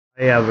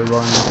Hey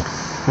everyone,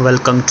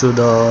 welcome to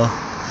the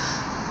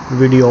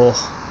video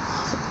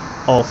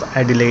of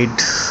Adelaide,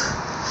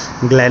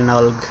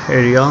 Glenelg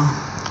area.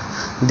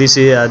 This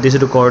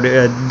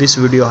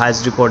video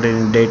has recorded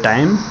in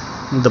daytime.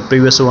 The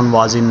previous one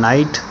was in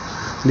night.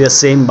 The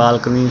same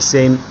balcony,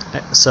 same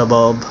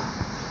suburb.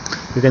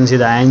 You can see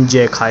the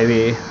Anzac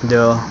highway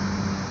there.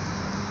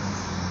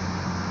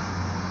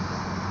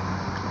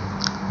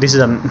 This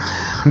is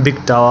a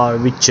big tower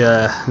which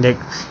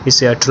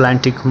is a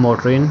Atlantic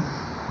mountain.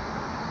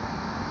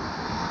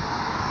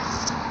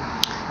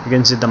 You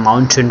can see the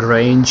mountain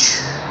range.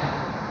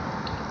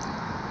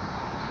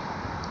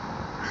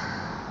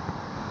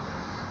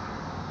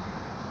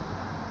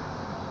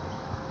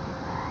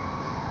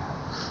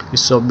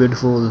 It's so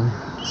beautiful,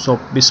 so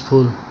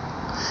peaceful.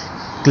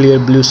 Clear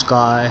blue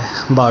sky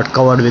but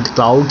covered with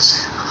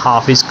clouds.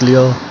 Half is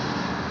clear,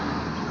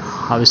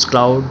 half is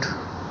cloud.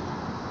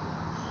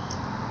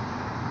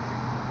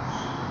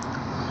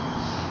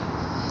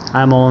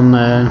 I'm on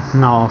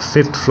now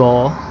 5th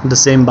floor, the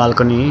same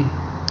balcony.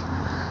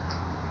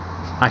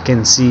 I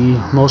can see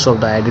most of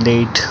the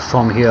Adelaide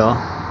from here.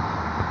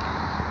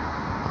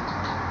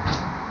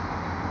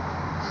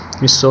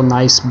 It's so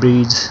nice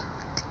breeze,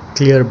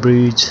 clear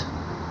breeze.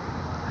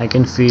 I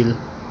can feel.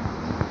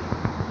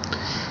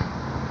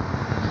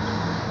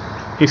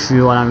 If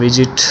you wanna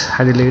visit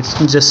Adelaide,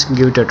 just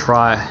give it a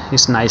try.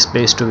 It's a nice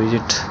place to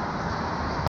visit.